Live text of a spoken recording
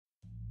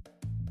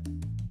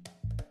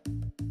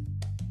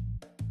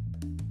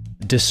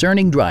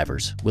Discerning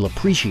drivers will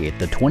appreciate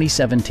the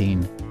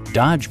 2017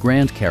 Dodge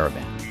Grand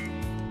Caravan.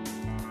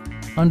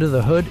 Under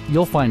the hood,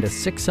 you'll find a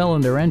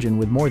 6-cylinder engine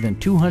with more than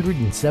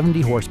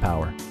 270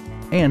 horsepower.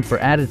 And for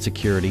added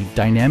security,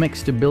 dynamic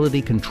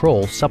stability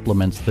control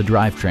supplements the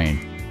drivetrain.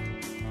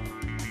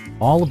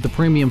 All of the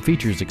premium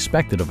features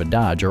expected of a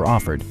Dodge are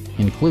offered,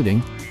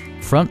 including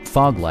front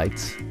fog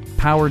lights,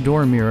 power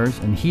door mirrors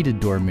and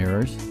heated door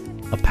mirrors,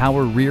 a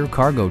power rear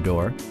cargo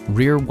door,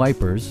 rear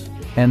wipers,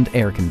 and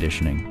air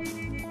conditioning.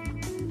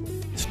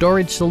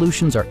 Storage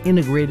solutions are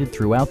integrated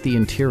throughout the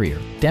interior,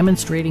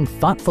 demonstrating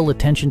thoughtful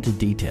attention to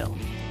detail.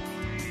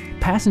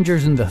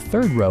 Passengers in the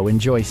third row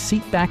enjoy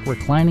seat-back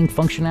reclining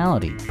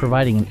functionality,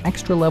 providing an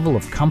extra level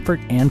of comfort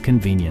and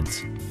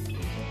convenience.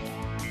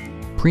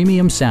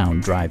 Premium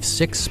sound drives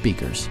 6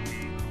 speakers,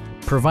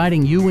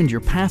 providing you and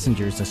your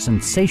passengers a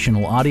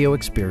sensational audio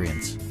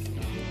experience.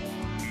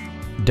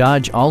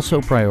 Dodge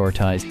also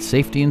prioritized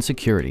safety and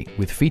security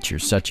with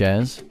features such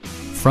as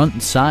front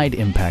and side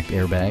impact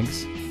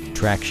airbags,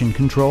 traction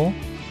control,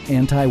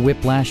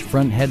 anti-whiplash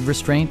front head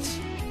restraints,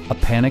 a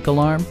panic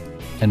alarm,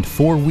 and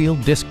 4-wheel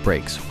disc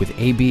brakes with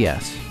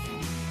ABS.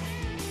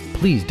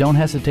 Please don't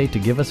hesitate to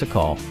give us a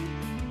call.